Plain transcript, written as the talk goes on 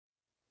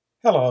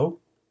Hello,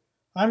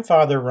 I'm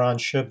Father Ron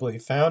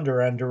Shibley, founder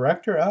and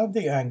director of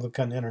the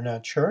Anglican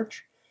Internet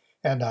Church,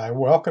 and I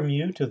welcome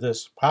you to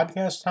this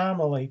podcast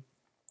homily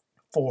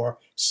for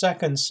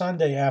Second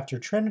Sunday after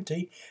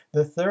Trinity,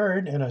 the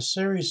third in a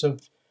series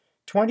of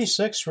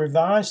 26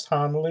 revised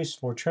homilies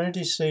for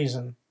Trinity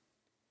season.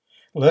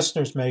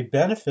 Listeners may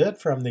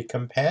benefit from the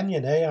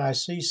companion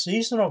AIC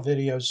seasonal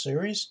video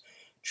series,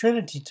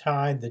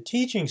 Trinity-Tide, the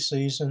teaching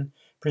season,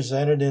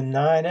 presented in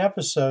 9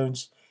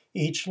 episodes,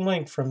 each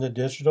linked from the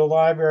digital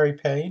library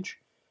page,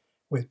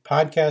 with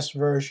podcast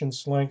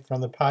versions linked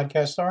from the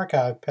podcast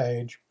archive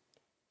page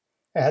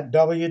at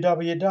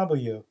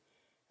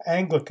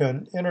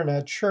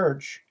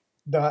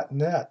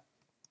www.anglicaninternetchurch.net.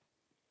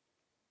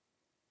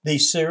 The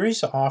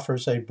series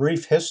offers a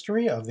brief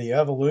history of the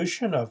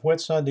evolution of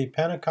Whitsunday,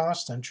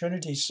 Pentecost, and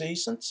Trinity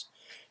seasons,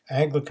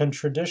 Anglican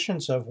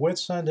traditions of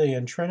Whitsunday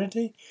and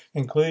Trinity,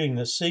 including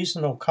the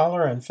seasonal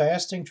color and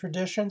fasting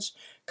traditions,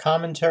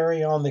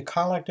 commentary on the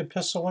Collect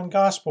Epistle and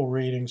Gospel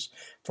readings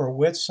for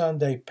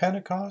Whitsunday,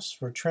 Pentecost,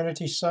 for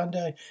Trinity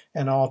Sunday,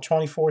 and all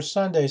 24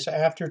 Sundays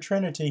after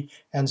Trinity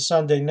and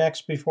Sunday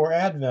next before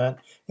Advent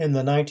in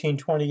the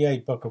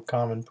 1928 Book of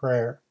Common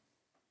Prayer.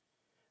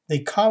 The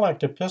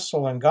Collect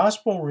Epistle and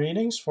Gospel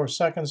readings for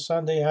Second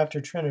Sunday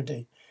after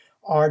Trinity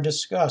are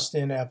discussed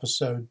in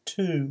Episode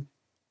 2.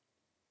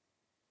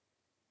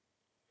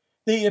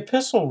 The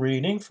epistle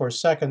reading for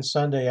Second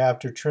Sunday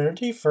after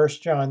Trinity, 1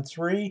 John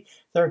 3,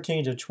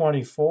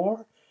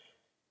 13-24,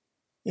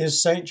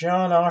 is St.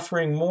 John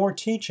offering more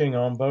teaching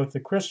on both the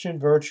Christian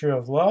virtue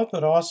of love,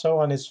 but also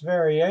on its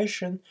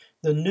variation,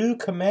 the new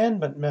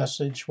commandment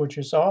message, which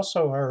is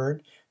also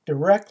heard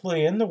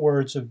directly in the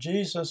words of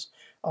Jesus,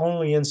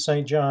 only in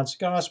St. John's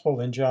Gospel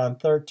in John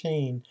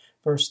 13,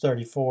 verse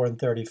 34 and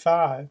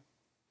 35.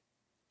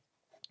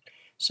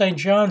 St.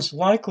 John's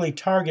likely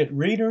target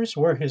readers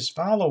were his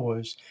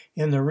followers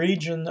in the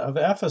region of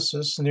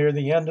Ephesus near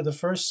the end of the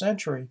first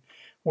century,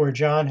 where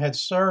John had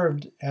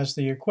served as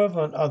the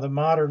equivalent of the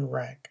modern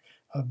rank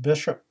of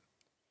bishop.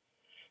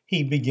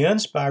 He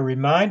begins by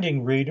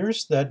reminding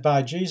readers that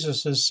by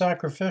Jesus'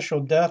 sacrificial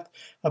death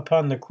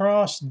upon the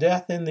cross,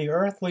 death in the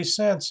earthly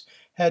sense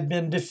had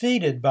been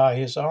defeated by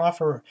his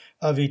offer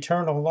of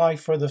eternal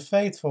life for the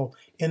faithful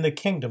in the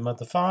kingdom of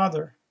the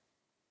Father.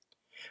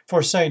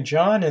 For St.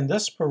 John in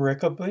this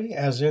pericope,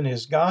 as in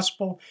his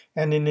Gospel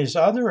and in his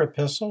other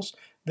epistles,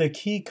 the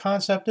key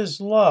concept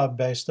is love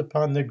based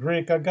upon the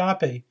Greek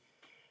agape,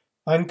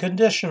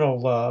 unconditional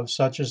love,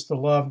 such as the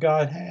love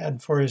God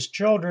had for his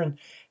children,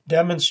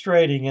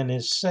 demonstrating in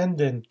his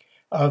sending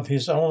of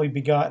his only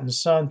begotten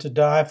Son to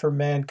die for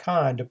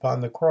mankind upon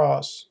the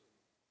cross.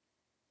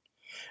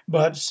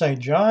 But St.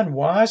 John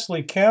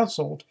wisely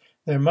counseled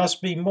there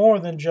must be more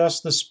than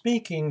just the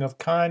speaking of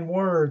kind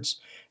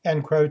words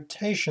and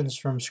quotations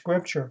from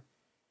Scripture.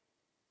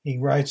 He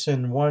writes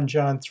in 1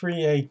 John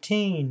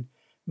 3:18,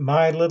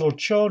 "My little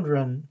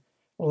children,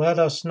 let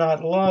us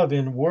not love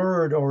in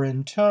word or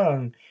in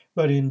tongue,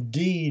 but in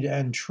deed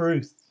and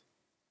truth."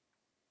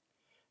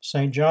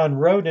 St. John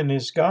wrote in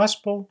his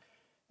Gospel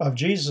of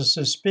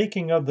Jesus'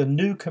 speaking of the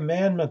new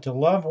commandment to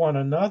love one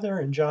another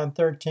in John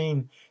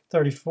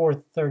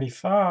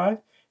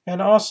 13:34-35, and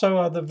also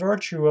of the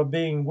virtue of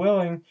being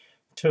willing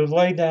to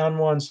lay down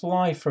one's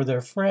life for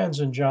their friends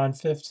in John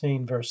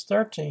 15, verse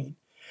 13.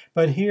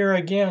 But here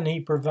again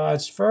he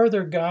provides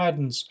further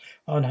guidance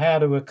on how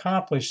to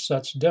accomplish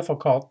such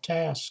difficult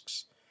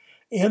tasks.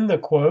 In the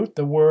quote,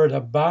 the word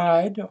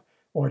abide,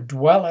 or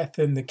dwelleth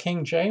in the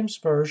King James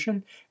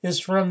Version, is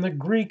from the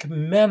Greek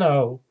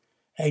meno,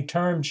 a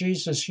term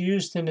Jesus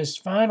used in his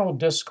final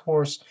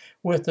discourse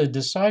with the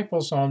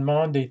disciples on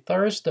Maundy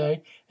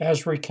Thursday,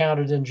 as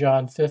recounted in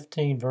John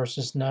 15,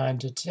 verses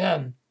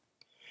 9-10.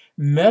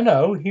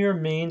 Meno here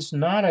means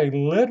not a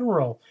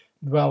literal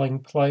dwelling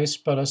place,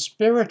 but a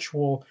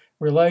spiritual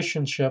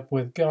relationship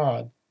with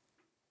God.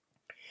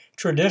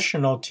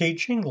 Traditional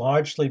teaching,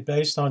 largely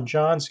based on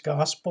John's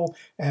Gospel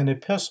and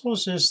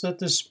epistles, is that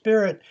the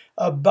Spirit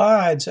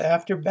abides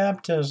after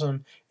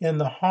baptism in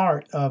the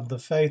heart of the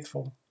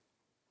faithful.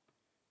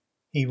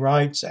 He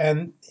writes,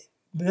 "And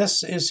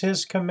this is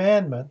his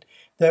commandment,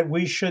 that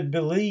we should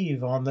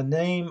believe on the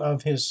name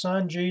of his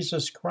Son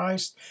Jesus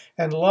Christ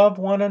and love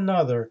one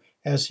another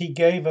as he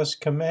gave us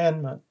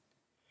commandment.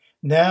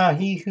 Now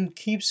he who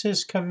keeps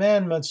his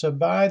commandments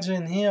abides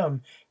in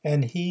him,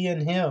 and he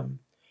in him.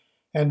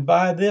 And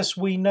by this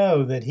we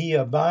know that he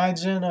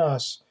abides in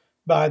us,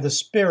 by the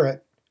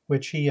Spirit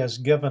which he has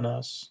given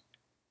us."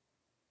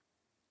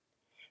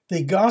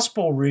 The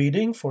Gospel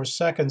reading for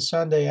Second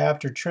Sunday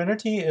after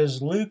Trinity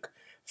is Luke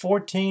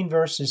 14,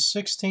 verses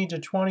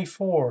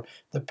 16-24,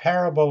 the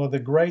parable of the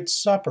Great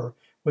Supper,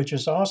 which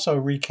is also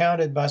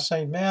recounted by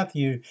St.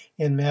 Matthew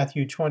in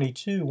Matthew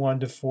 22,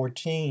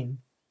 1-14.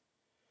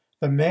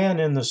 The man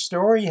in the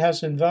story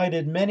has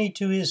invited many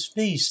to his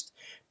feast,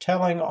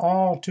 telling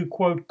all to,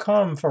 quote,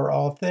 "Come, for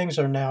all things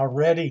are now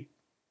ready."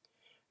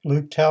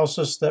 Luke tells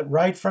us that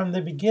right from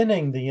the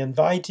beginning, the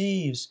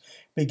invitees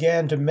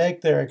began to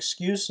make their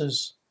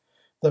excuses.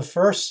 The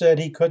first said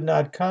he could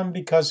not come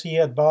because he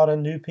had bought a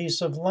new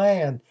piece of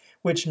land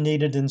which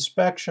needed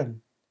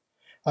inspection.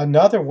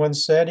 Another one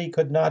said he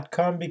could not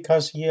come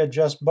because he had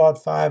just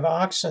bought 5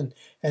 oxen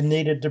and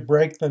needed to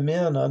break them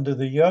in under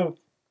the yoke.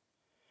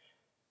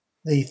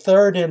 The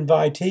third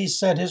invitee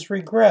sent his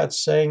regrets,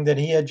 saying that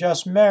he had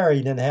just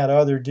married and had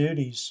other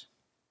duties.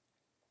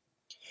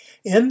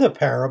 In the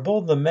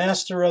parable, the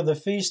master of the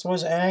feast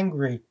was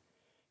angry.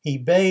 He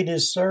bade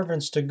his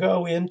servants to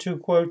go into,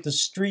 quote, the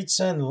streets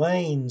and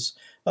lanes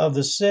of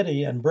the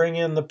city and bring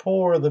in the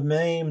poor, the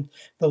maimed,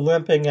 the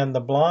limping, and the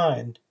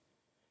blind.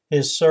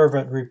 His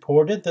servant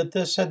reported that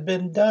this had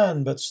been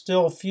done, but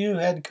still few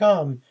had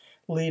come,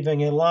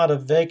 leaving a lot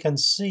of vacant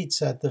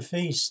seats at the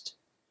feast.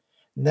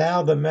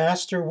 Now the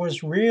master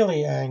was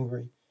really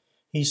angry.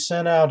 He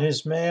sent out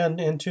his man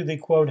into the,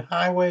 quote,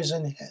 highways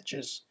and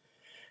hedges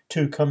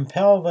to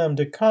compel them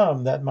to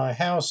come, that my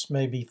house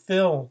may be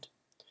filled.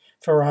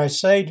 For I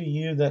say to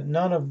you that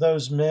none of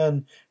those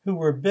men who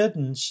were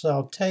bidden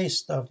shall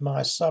taste of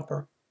my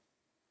supper.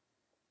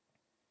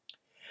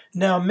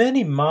 Now,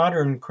 many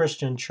modern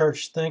Christian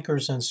church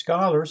thinkers and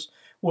scholars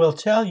will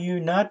tell you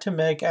not to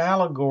make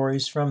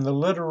allegories from the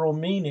literal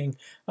meaning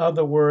of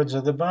the words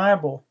of the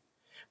Bible.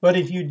 But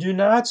if you do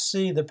not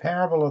see the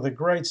parable of the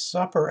Great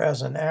Supper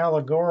as an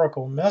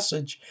allegorical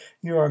message,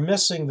 you are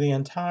missing the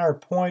entire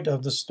point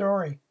of the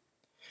story.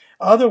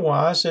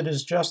 Otherwise, it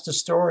is just a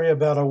story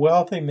about a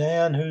wealthy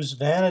man whose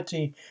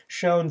vanity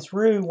shone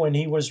through when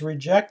he was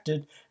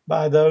rejected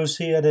by those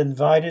he had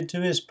invited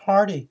to his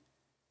party.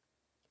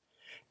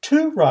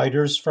 2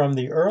 writers from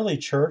the early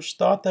church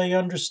thought they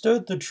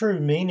understood the true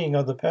meaning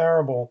of the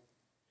parable.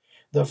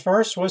 The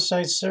first was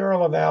St.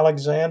 Cyril of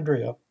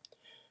Alexandria,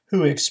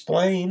 who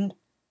explained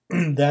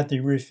that the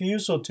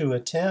refusal to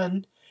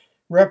attend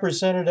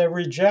represented a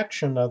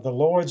rejection of the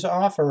Lord's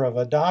offer of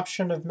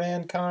adoption of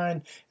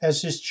mankind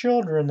as his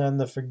children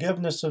and the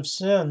forgiveness of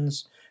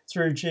sins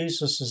through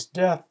Jesus'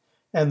 death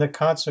and the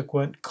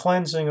consequent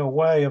cleansing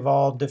away of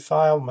all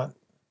defilement.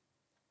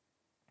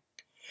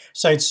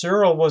 St.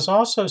 Cyril was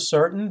also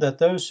certain that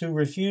those who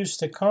refused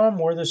to come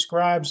were the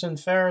scribes and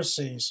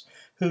Pharisees,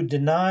 who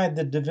denied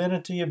the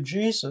divinity of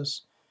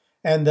Jesus,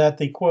 and that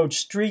the, quote,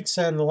 streets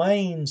and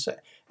lanes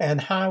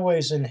and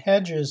highways and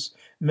hedges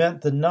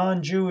meant the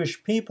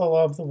non-Jewish people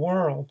of the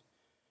world,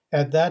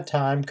 at that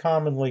time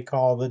commonly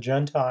called the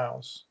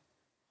Gentiles.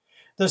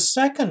 The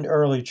second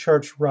early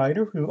church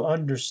writer who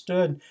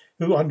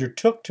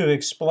undertook to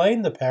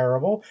explain the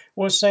parable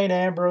was St.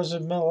 Ambrose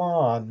of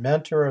Milan,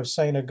 mentor of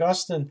St.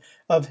 Augustine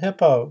of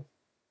Hippo,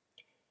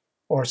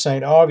 or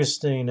St.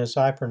 Augustine as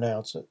I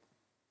pronounce it.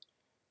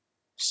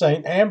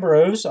 St.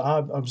 Ambrose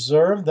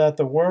observed that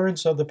the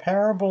words of the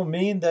parable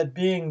mean that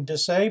being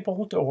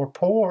disabled or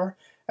poor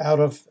out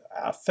of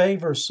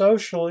favor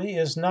socially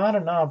is not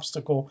an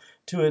obstacle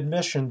to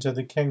admission to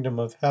the kingdom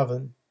of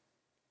heaven.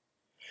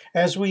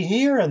 As we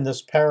hear in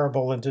this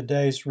parable in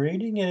today's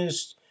reading, it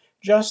is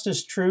just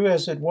as true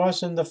as it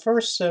was in the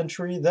first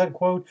century that,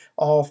 quote,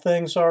 all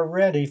things are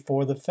ready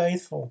for the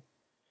faithful.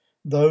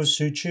 Those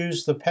who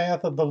choose the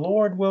path of the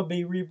Lord will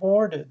be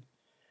rewarded.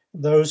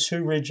 Those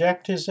who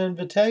reject his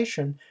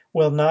invitation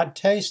will not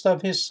taste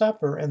of his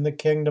supper in the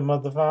kingdom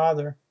of the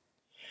Father.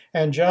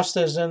 And just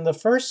as in the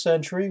first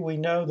century, we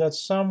know that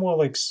some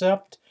will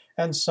accept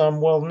and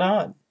some will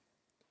not.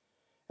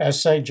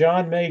 As St.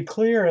 John made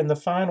clear in the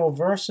final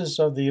verses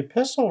of the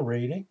epistle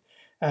reading,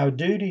 our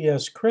duty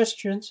as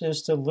Christians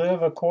is to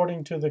live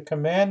according to the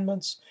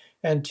commandments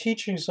and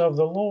teachings of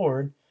the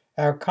Lord,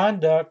 our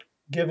conduct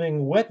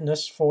giving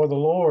witness for the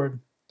Lord.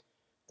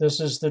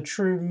 This is the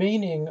true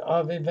meaning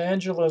of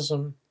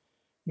evangelism.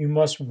 You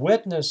must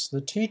witness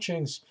the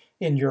teachings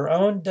in your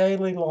own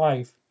daily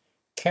life,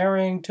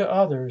 carrying to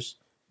others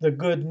the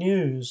good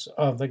news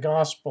of the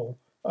gospel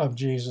of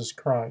Jesus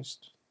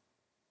Christ.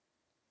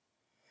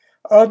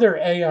 Other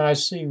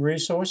AIC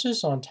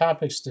resources on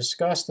topics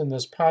discussed in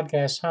this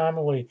podcast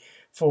homily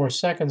for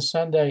Second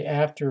Sunday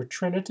after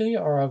Trinity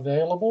are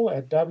available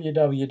at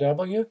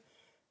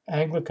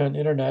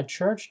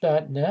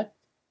www.anglicaninternetchurch.net.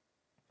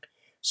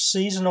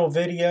 Seasonal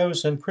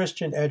videos and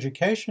Christian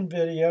education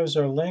videos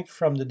are linked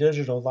from the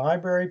digital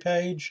library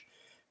page,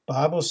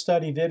 Bible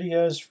study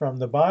videos from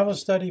the Bible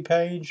study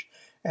page,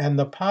 and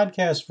the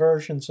podcast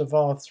versions of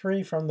all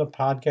 3 from the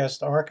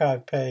podcast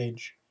archive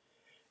page.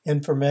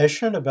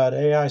 Information about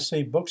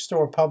AIC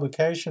bookstore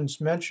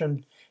publications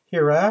mentioned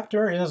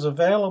hereafter is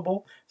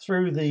available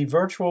through the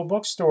virtual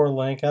bookstore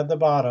link at the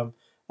bottom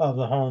of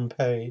the home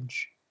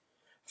page.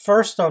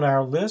 First on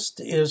our list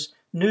is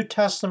New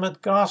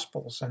Testament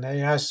Gospels, an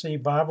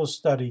AIC Bible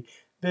study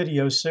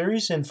video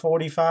series in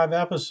 45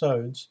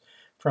 episodes.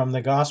 From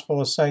the Gospel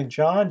of St.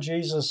 John,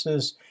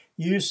 Jesus'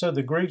 use of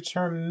the Greek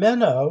term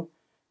meno,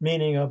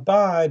 meaning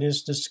abide,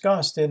 is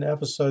discussed in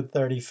episode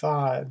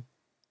 35.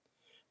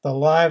 The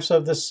Lives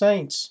of the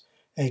Saints,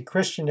 a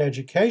Christian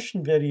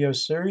education video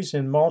series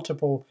in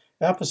multiple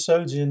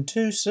episodes in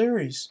 2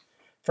 series.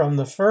 From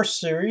the first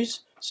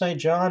series, St.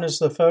 John is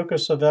the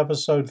focus of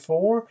episode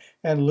 4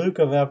 and Luke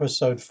of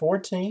episode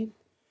 14.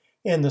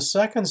 In the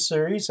second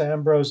series,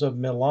 Ambrose of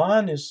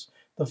Milan is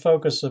the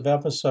focus of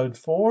episode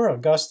 4,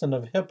 Augustine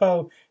of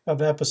Hippo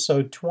of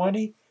episode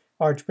 20,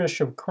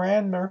 Archbishop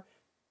Cranmer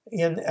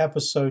in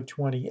episode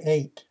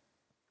 28.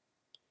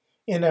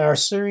 In our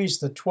series,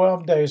 The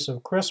 12 Days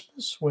of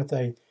Christmas, with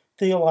a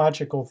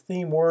theological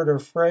theme word or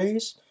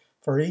phrase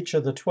for each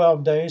of the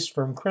 12 days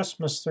from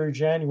Christmas through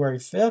January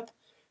 5th,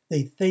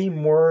 the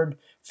theme word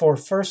for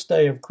first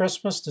day of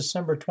Christmas,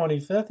 December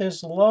 25th,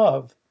 is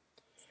love.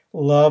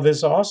 Love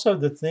is also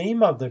the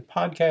theme of the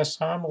podcast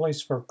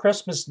homilies for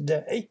Christmas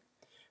Day,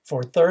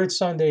 for third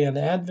Sunday in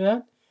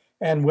Advent,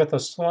 and with a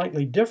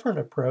slightly different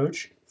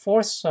approach,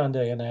 fourth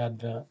Sunday in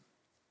Advent.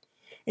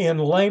 In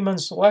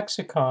Layman's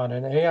Lexicon,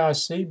 an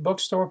AIC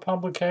bookstore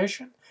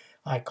publication,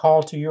 I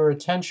call to your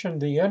attention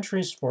the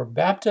entries for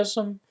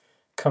baptism,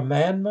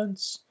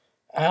 commandments,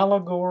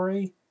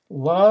 allegory,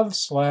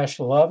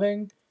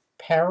 love/loving,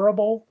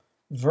 parable,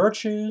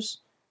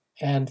 virtues,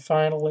 and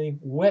finally,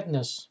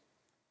 witness.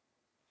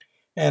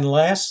 And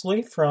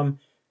lastly, from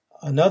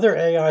another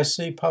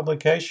AIC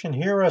publication,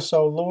 Hear Us,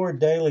 O Lord,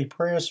 Daily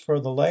Prayers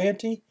for the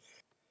Laity.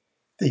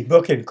 The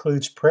book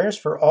includes prayers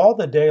for all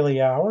the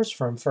daily hours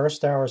from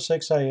first hour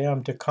 6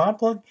 a.m. to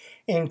Compline,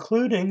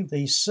 including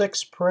the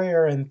sixth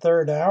prayer and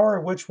third hour,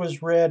 which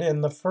was read in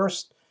the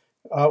first,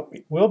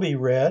 will be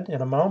read in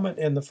a moment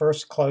in the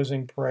first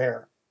closing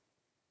prayer.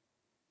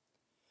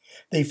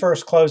 The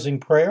first closing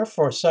prayer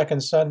for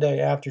second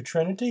Sunday after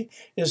Trinity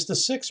is the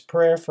sixth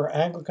prayer for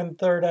Anglican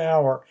third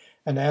hour,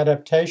 an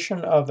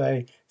adaptation of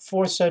a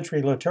 4th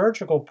century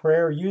liturgical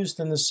prayer used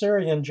in the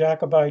Syrian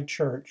Jacobite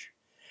Church.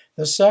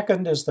 The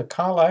second is the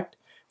collect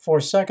for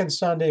second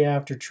Sunday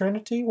after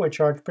Trinity, which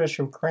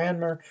Archbishop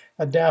Cranmer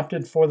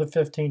adapted for the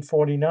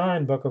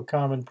 1549 Book of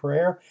Common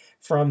Prayer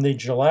from the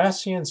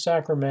Gelasian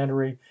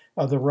Sacramentary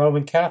of the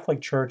Roman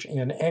Catholic Church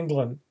in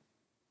England.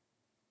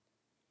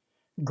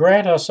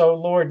 Grant us, O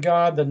Lord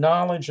God, the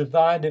knowledge of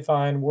thy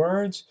divine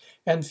words,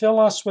 and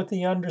fill us with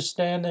the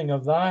understanding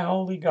of thy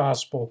holy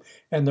gospel,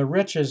 and the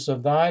riches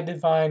of thy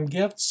divine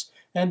gifts,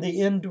 and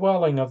the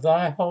indwelling of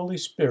thy Holy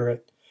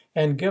Spirit,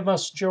 and give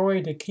us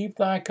joy to keep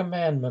thy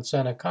commandments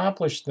and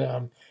accomplish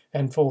them,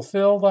 and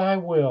fulfill thy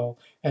will,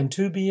 and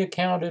to be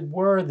accounted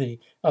worthy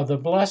of the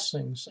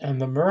blessings and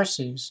the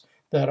mercies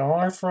that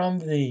are from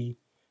thee,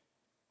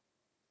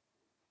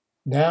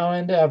 now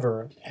and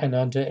ever, and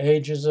unto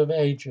ages of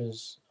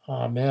ages.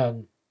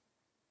 Amen.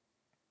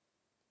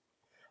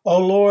 O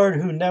Lord,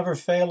 who never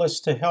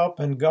failest to help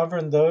and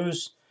govern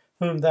those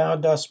whom thou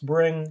dost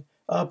bring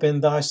up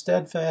in thy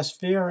steadfast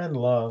fear and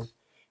love,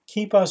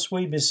 keep us,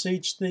 we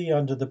beseech thee,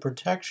 under the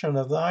protection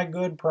of thy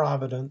good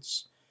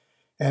providence,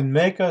 and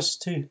make us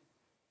to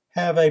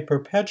have a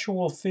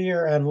perpetual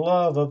fear and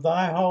love of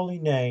thy holy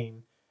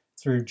name,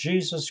 through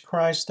Jesus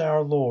Christ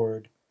our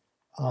Lord.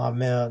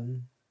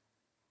 Amen.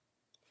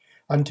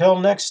 Until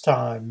next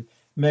time,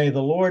 may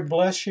the Lord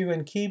bless you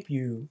and keep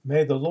you.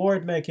 May the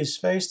Lord make his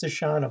face to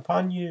shine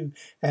upon you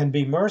and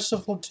be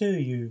merciful to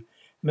you.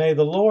 May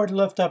the Lord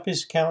lift up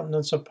his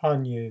countenance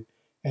upon you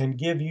and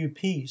give you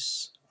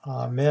peace.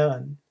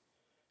 Amen.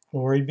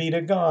 Glory be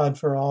to God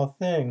for all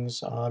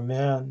things.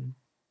 Amen.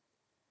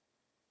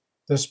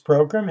 This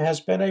program has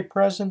been a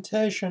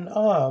presentation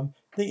of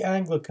the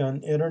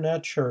Anglican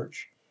Internet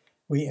Church.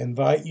 We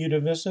invite you to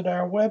visit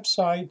our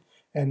website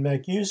and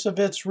make use of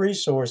its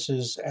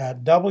resources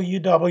at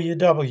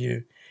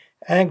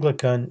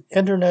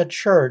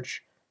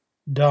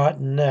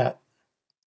www.anglicaninternetchurch.net.